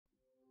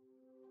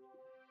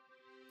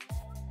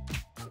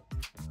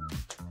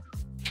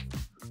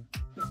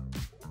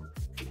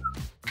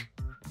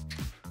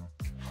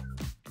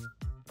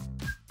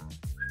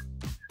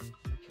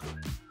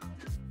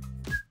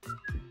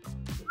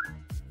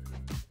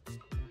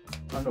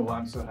I don't know why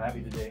I'm so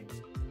happy today.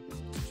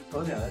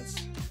 Oh yeah, that's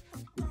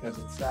because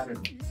it's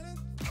Saturday.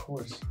 Of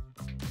course.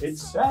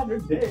 It's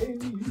Saturday.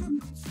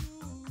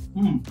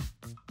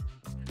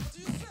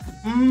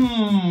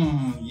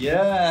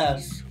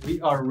 Yes, we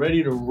are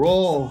ready to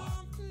roll.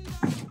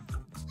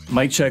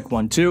 Mic check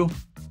 1, 2.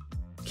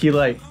 Key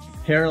light,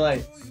 hair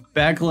light,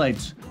 back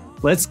lights.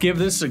 Let's give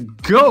this a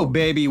go,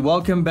 baby.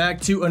 Welcome back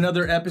to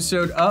another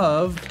episode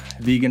of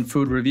Vegan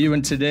Food Review.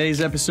 In today's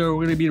episode,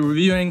 we're going to be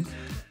reviewing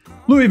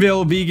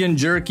Louisville Vegan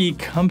Jerky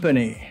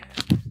Company.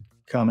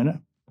 Coming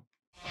up.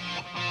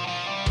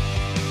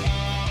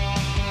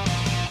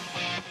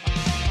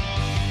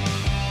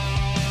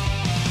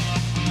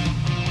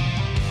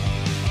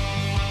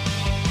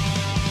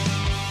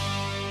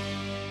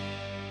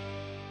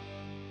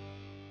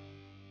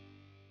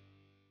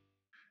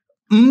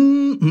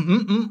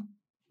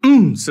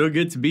 So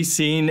good to be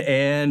seen,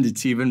 and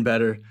it's even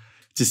better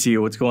to see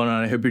you. What's going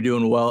on? I hope you're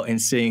doing well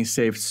and staying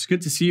safe. It's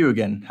good to see you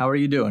again. How are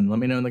you doing? Let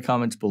me know in the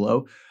comments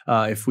below.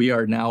 If we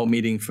are now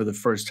meeting for the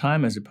first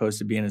time as opposed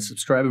to being a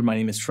subscriber, my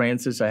name is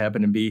Francis. I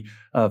happen to be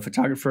a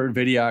photographer,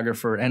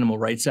 videographer, animal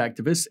rights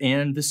activist,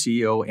 and the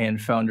CEO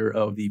and founder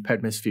of the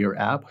Petmosphere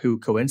app, who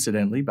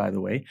coincidentally, by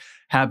the way,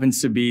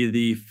 happens to be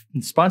the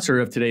sponsor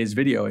of today's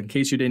video. In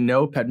case you didn't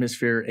know,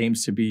 Petmosphere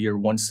aims to be your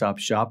one-stop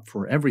shop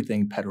for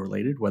everything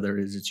pet-related, whether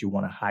it is that you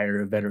want to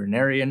hire a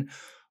veterinarian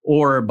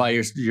or buy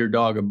your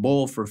dog a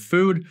bowl for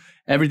food.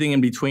 Everything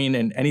in between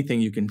and anything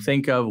you can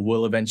think of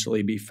will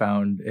eventually be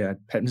found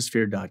at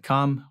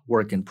petmosphere.com.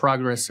 Work in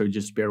progress, so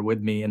just bear with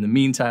me. In the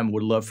meantime,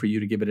 would love for you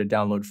to give it a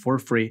download for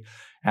free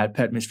at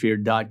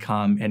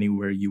petmosphere.com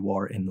anywhere you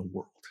are in the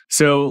world.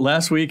 So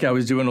last week, I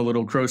was doing a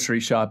little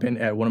grocery shopping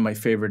at one of my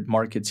favorite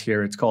markets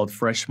here. It's called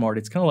FreshMart.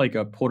 It's kind of like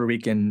a Puerto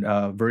Rican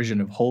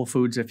version of Whole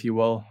Foods, if you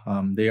will.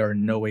 They are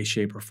in no way,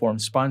 shape, or form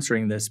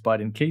sponsoring this,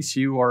 but in case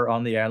you are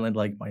on the island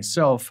like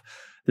myself,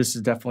 this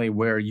is definitely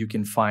where you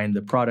can find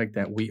the product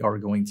that we are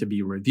going to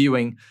be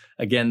reviewing.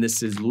 Again,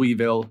 this is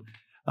Louisville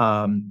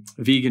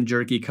Vegan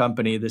Jerky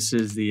Company. This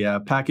is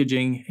the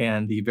packaging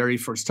and the very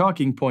first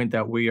talking point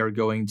that we are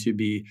going to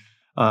be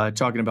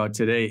talking about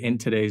today in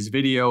today's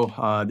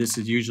video. This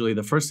is usually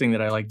the first thing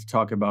that I like to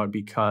talk about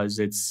because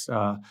it's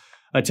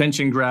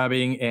attention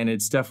grabbing, and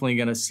it's definitely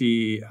going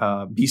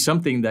to be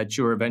something that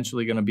you're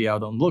eventually going to be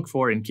out on look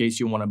for in case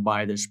you want to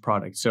buy this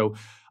product. So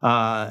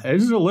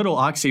there's a little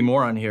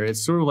oxymoron here.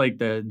 It's sort of like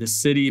the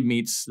city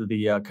meets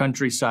the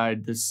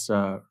countryside. This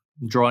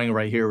drawing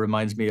right here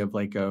reminds me of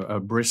like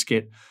a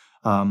brisket.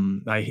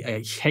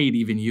 I hate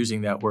even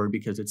using that word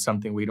because it's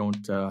something we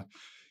don't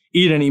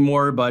eat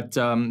anymore. But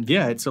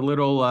yeah, it's a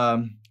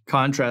little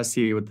contrast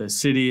here with the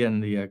city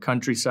and the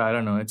countryside. I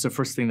don't know. It's the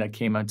first thing that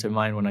came into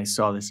mind when I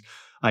saw this.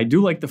 I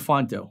do like the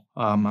font though.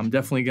 I'm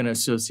definitely going to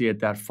associate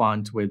that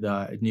font with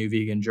New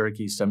Vegan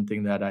Jerky,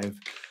 something that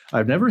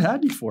I've never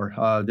had before.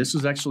 This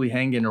was actually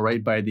hanging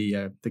right by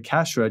the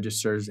cash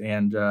registers,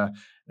 and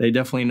they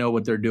definitely know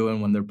what they're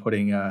doing when they're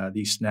putting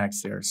these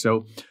snacks there.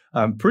 So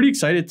I'm pretty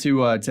excited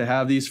to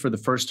have these for the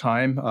first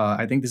time.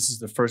 I think this is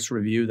the first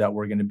review that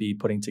we're going to be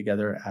putting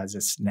together as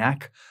a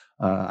snack.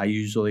 I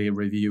usually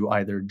review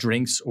either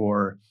drinks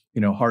or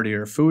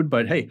heartier food,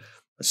 but hey,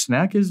 a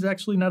snack is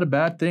actually not a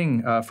bad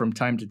thing from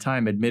time to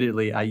time.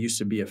 Admittedly, I used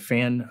to be a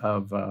fan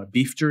of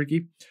beef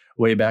jerky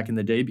way back in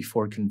the day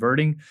before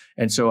converting.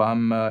 And so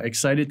I'm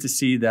excited to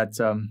see that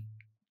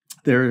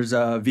there's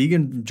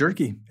vegan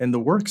jerky in the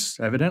works,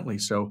 evidently.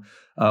 So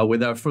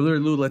without further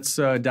ado, let's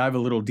dive a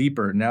little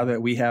deeper. Now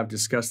that we have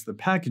discussed the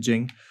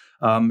packaging,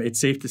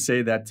 it's safe to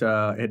say that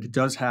it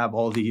does have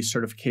all the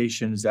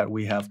certifications that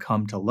we have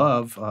come to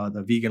love.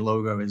 The vegan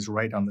logo is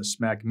right on the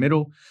smack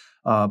middle.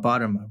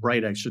 Bottom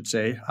right, I should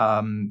say.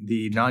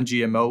 The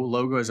non-GMO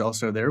logo is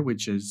also there,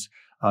 which is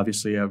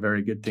obviously a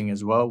very good thing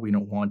as well. We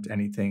don't want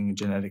anything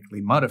genetically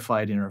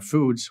modified in our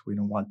foods. We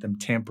don't want them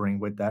tampering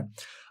with that.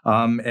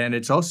 And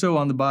it's also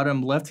on the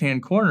bottom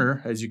left-hand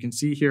corner, as you can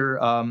see here,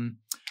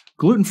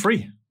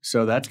 gluten-free.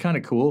 So that's kind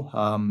of cool.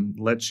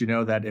 Lets you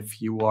know that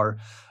if you are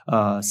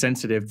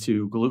sensitive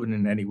to gluten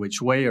in any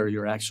which way, or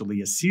you're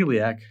actually a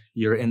celiac,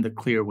 you're in the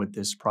clear with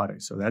this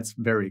product. So that's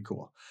very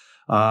cool.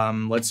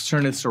 Let's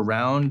turn this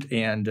around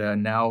and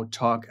now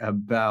talk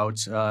about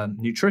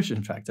nutrition.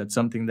 In fact, that's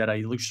something that I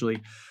usually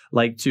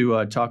like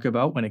to talk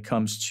about when it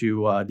comes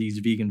to these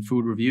vegan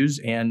food reviews.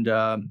 And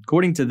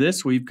according to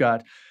this, we've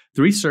got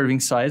 3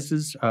 serving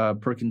sizes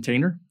per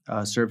container.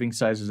 Serving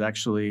size is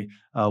actually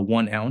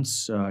 1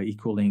 ounce,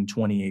 equaling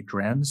 28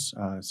 grams.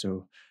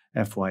 So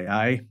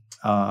FYI,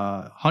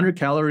 100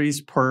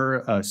 calories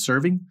per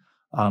serving.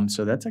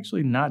 So that's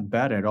actually not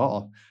bad at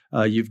all.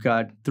 You've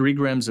got 3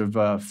 grams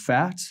of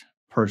fat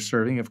per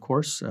serving, of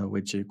course,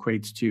 which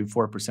equates to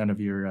 4% of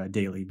your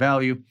daily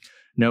value.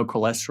 No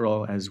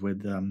cholesterol, as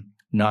with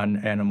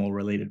non-animal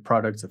related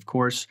products, of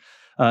course.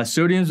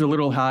 Sodium's a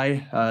little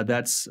high.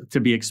 That's to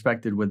be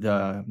expected with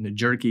the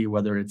jerky,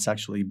 whether it's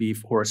actually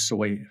beef or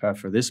soy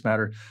for this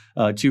matter.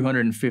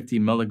 250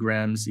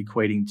 milligrams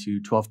equating to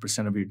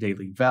 12% of your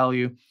daily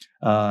value.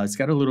 It's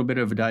got a little bit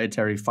of a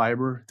dietary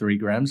fiber, 3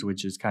 grams,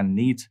 which is kind of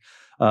neat.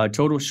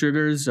 Total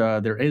sugars,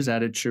 there is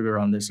added sugar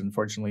on this.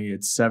 Unfortunately,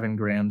 it's 7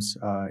 grams,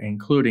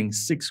 including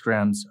 6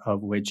 grams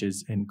of which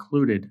is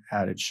included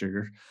added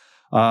sugar.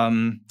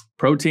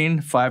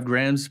 Protein, 5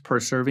 grams per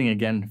serving.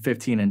 Again,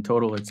 15 in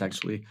total. It's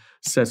actually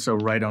says so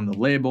right on the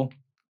label.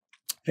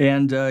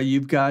 And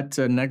you've got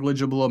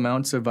negligible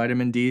amounts of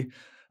vitamin D,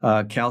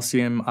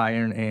 calcium,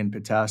 iron, and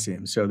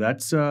potassium. So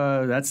that's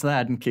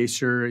that. In case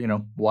you're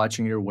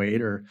watching your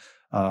weight, or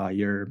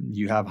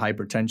you have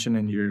hypertension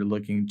and you're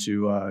looking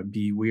to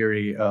be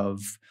weary of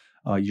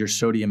your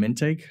sodium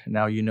intake.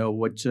 Now you know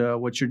what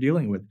you're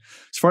dealing with.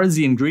 As far as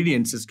the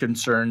ingredients is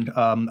concerned,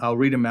 I'll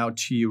read them out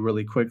to you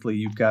really quickly.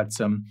 You've got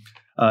some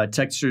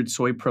textured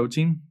soy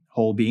protein,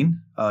 whole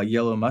bean,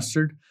 yellow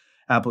mustard,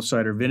 apple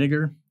cider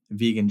vinegar,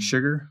 vegan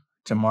sugar,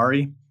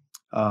 tamari.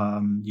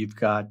 You've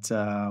got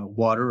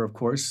water, of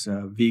course,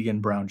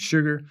 vegan brown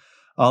sugar,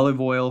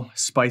 olive oil,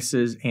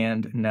 spices,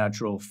 and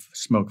natural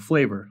smoke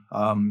flavor.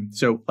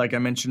 So like I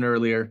mentioned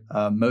earlier,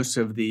 most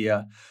of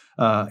the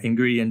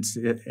ingredients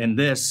in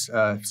this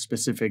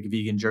specific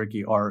vegan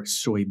jerky are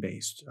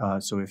soy-based.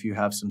 So if you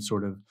have some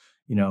sort of,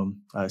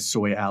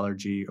 soy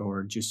allergy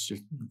or just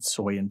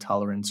soy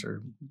intolerance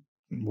or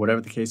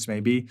whatever the case may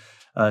be,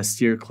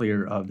 steer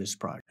clear of this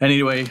product.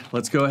 Anyway,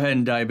 let's go ahead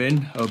and dive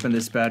in, open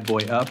this bad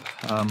boy up.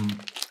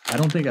 I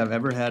don't think I've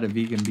ever had a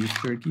vegan beef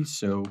jerky,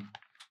 so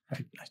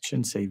I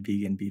shouldn't say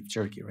vegan beef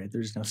jerky, right?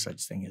 There's no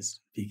such thing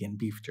as vegan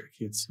beef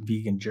jerky. It's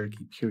vegan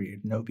jerky,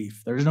 period. No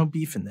beef. There's no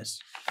beef in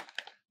this.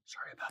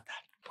 Sorry about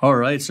that. All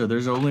right, so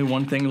there's only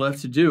one thing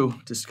left to do,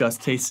 discuss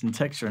taste and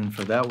texture. And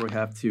for that, we'll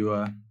have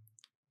to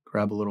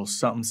grab a little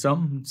something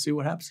and see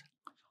what happens.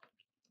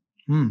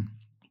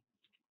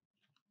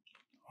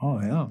 Oh,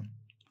 yeah.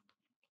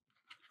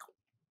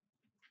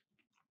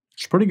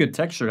 It's pretty good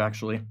texture,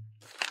 actually.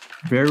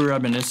 Very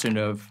reminiscent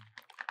of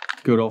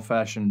good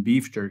old-fashioned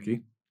beef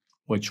jerky,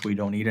 which we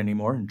don't eat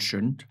anymore and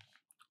shouldn't,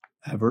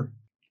 ever.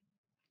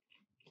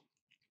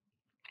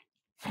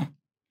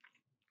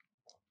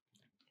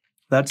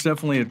 That's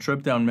definitely a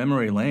trip down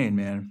memory lane,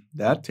 man.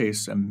 That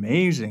tastes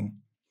amazing.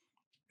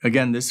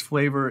 Again, this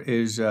flavor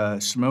is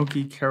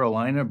smoky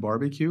Carolina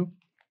barbecue.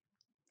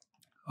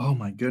 Oh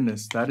my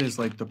goodness, that is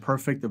like the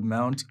perfect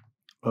amount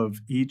of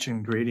each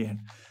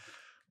ingredient.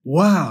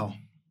 Wow.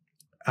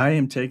 I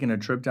am taking a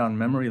trip down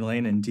memory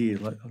lane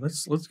indeed.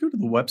 Let's go to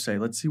the website.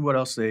 Let's see what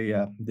else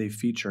they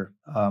feature.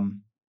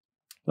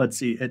 Let's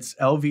see. It's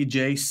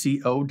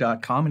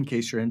lvjco.com in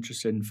case you're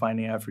interested in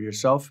finding out for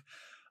yourself.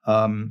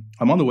 I'm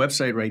on the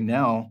website right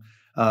now.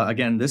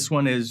 Again, this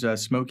one is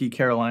smoky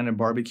Carolina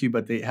barbecue,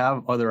 but they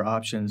have other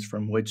options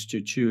from which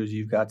to choose.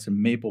 You've got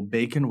some maple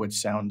bacon, which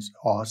sounds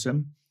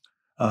awesome.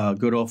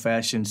 Good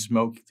old-fashioned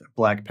smoked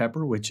black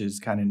pepper, which is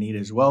kind of neat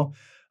as well.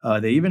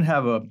 They even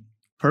have a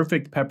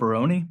perfect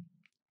pepperoni.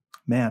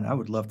 Man, I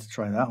would love to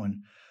try that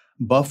one.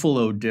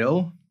 Buffalo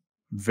dill,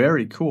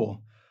 very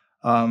cool.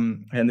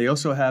 And they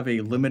also have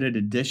a limited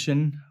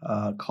edition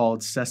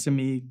called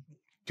sesame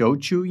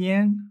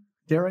gochujang.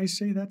 Dare I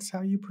say that's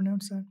how you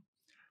pronounce that?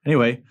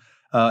 Anyway,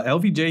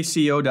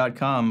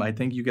 lvjco.com, I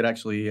think you could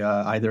actually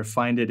either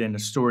find it in a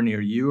store near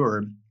you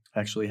or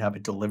actually have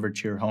it delivered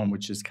to your home,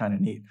 which is kind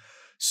of neat.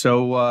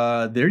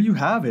 So there you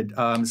have it.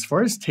 As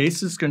far as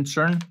taste is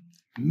concerned,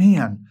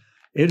 man,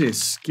 it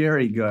is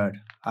scary good.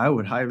 I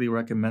would highly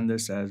recommend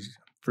this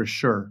for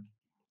sure.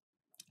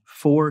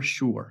 For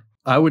sure.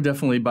 I would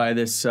definitely buy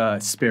this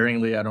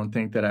sparingly. I don't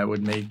think that I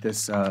would make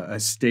this a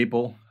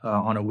staple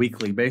on a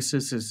weekly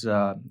basis. This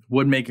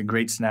would make a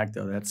great snack,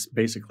 though. That's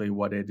basically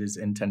what it is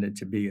intended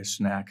to be, a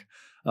snack,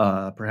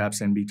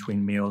 perhaps in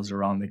between meals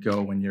or on the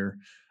go when you're,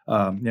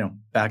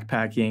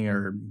 backpacking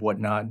or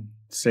whatnot.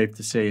 Safe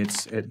to say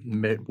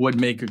it would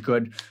make a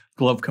good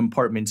glove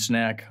compartment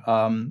snack.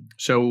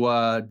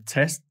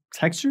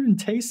 Texture and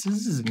taste,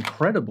 this is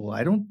incredible.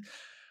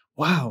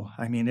 Wow.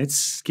 I mean, it's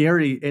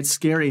scary. It's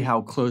scary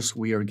how close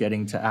we are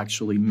getting to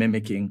actually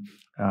mimicking,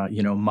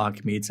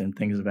 mock meats and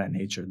things of that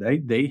nature.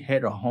 They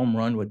hit a home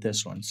run with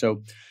this one.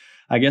 So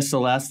I guess the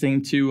last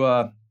thing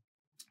to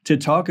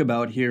talk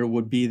about here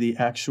would be the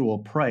actual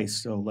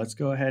price. So let's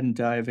go ahead and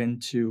dive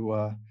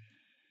into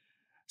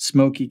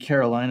smoky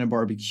Carolina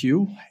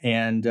barbecue.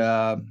 And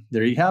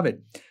there you have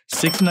it.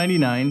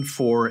 $6.99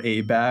 for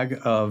a bag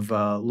of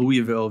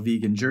Louisville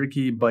vegan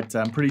jerky, but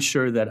I'm pretty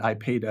sure that I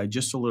paid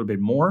just a little bit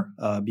more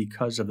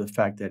because of the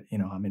fact that,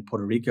 I'm in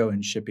Puerto Rico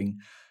and shipping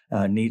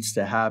needs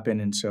to happen.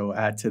 And so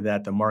add to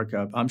that the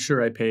markup. I'm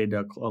sure I paid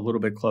a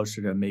little bit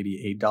closer to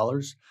maybe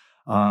 $8.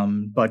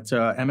 But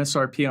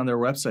MSRP on their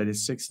website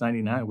is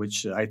 $6.99,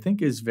 which I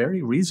think is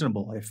very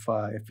reasonable,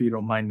 if you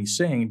don't mind me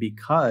saying,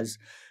 because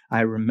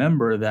I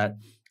remember that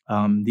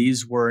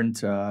these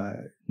weren't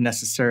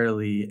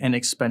necessarily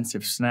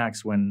inexpensive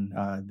snacks when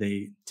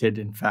they did,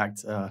 in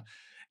fact,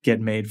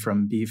 get made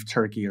from beef,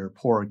 turkey, or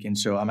pork. And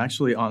so I'm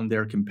actually on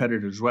their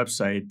competitor's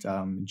website,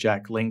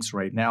 Jack Links,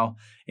 right now,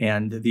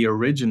 and the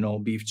original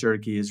beef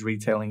jerky is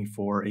retailing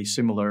for a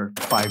similar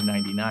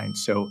 $5.99.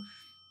 So,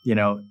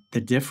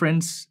 the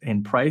difference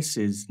in price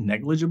is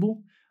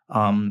negligible.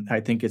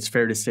 I think it's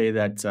fair to say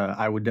that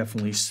I would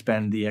definitely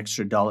spend the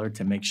extra dollar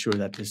to make sure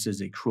that this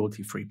is a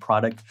cruelty-free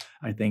product.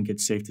 I think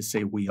it's safe to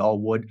say we all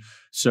would.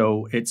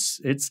 So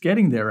it's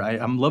getting there.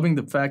 I'm loving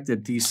the fact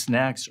that these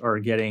snacks are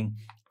getting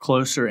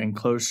closer and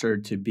closer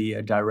to be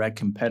a direct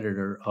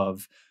competitor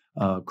of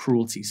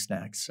cruelty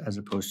snacks as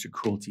opposed to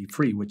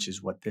cruelty-free, which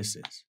is what this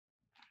is.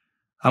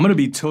 I'm going to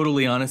be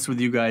totally honest with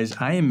you guys.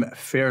 I am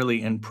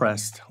fairly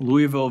impressed.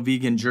 Louisville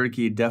vegan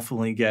jerky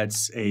definitely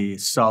gets a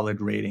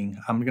solid rating.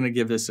 I'm going to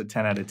give this a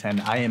 10 out of 10.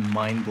 I am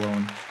mind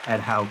blown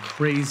at how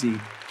crazy,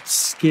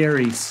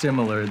 scary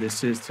similar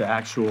this is to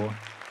actual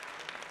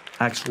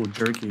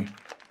jerky.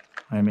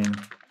 I mean,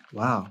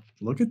 wow.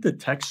 Look at the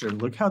texture.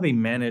 Look how they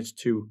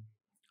managed to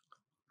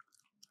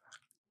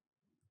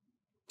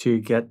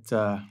get,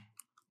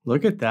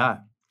 look at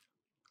that.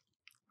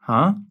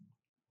 Huh?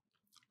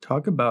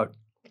 Talk about,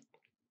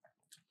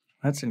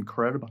 that's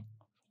incredible.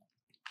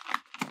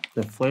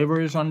 The flavor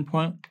is on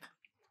point.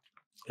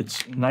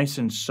 It's nice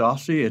and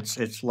saucy.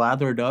 It's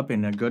lathered up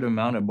in a good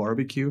amount of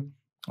barbecue.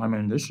 I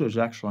mean, this is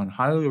excellent.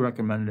 Highly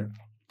recommended.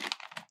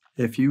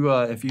 If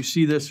you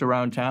see this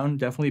around town,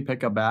 definitely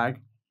pick a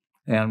bag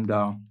and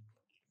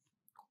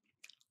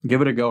give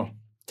it a go.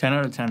 10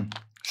 out of 10.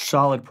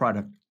 Solid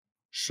product.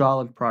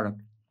 Solid product.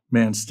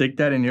 Man, stick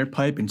that in your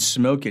pipe and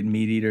smoke it,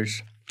 meat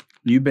eaters.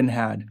 You've been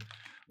had.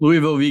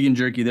 Louisville vegan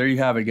jerky. There you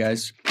have it,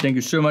 guys. Thank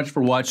you so much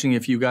for watching.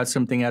 If you got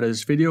something out of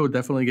this video,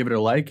 definitely give it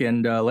a like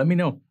and let me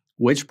know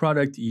which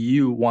product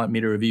you want me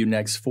to review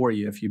next for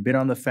you. If you've been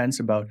on the fence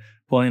about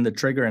pulling the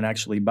trigger and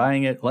actually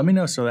buying it, let me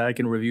know so that I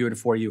can review it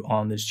for you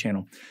on this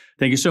channel.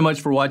 Thank you so much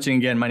for watching.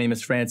 Again, my name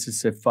is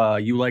Francis. If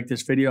you like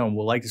this video and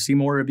would like to see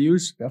more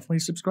reviews, definitely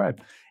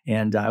subscribe.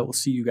 And I will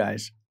see you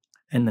guys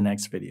in the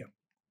next video.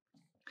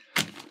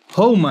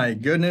 Oh my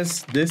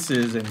goodness, this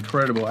is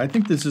incredible. I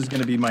think this is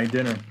going to be my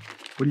dinner.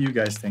 What do you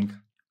guys think?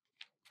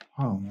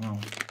 Oh, wow.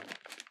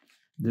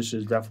 This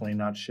is definitely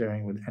not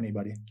sharing with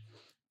anybody.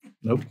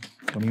 Nope.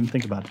 Don't even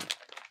think about it.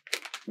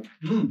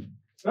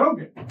 So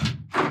good.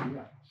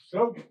 Yeah,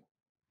 so good.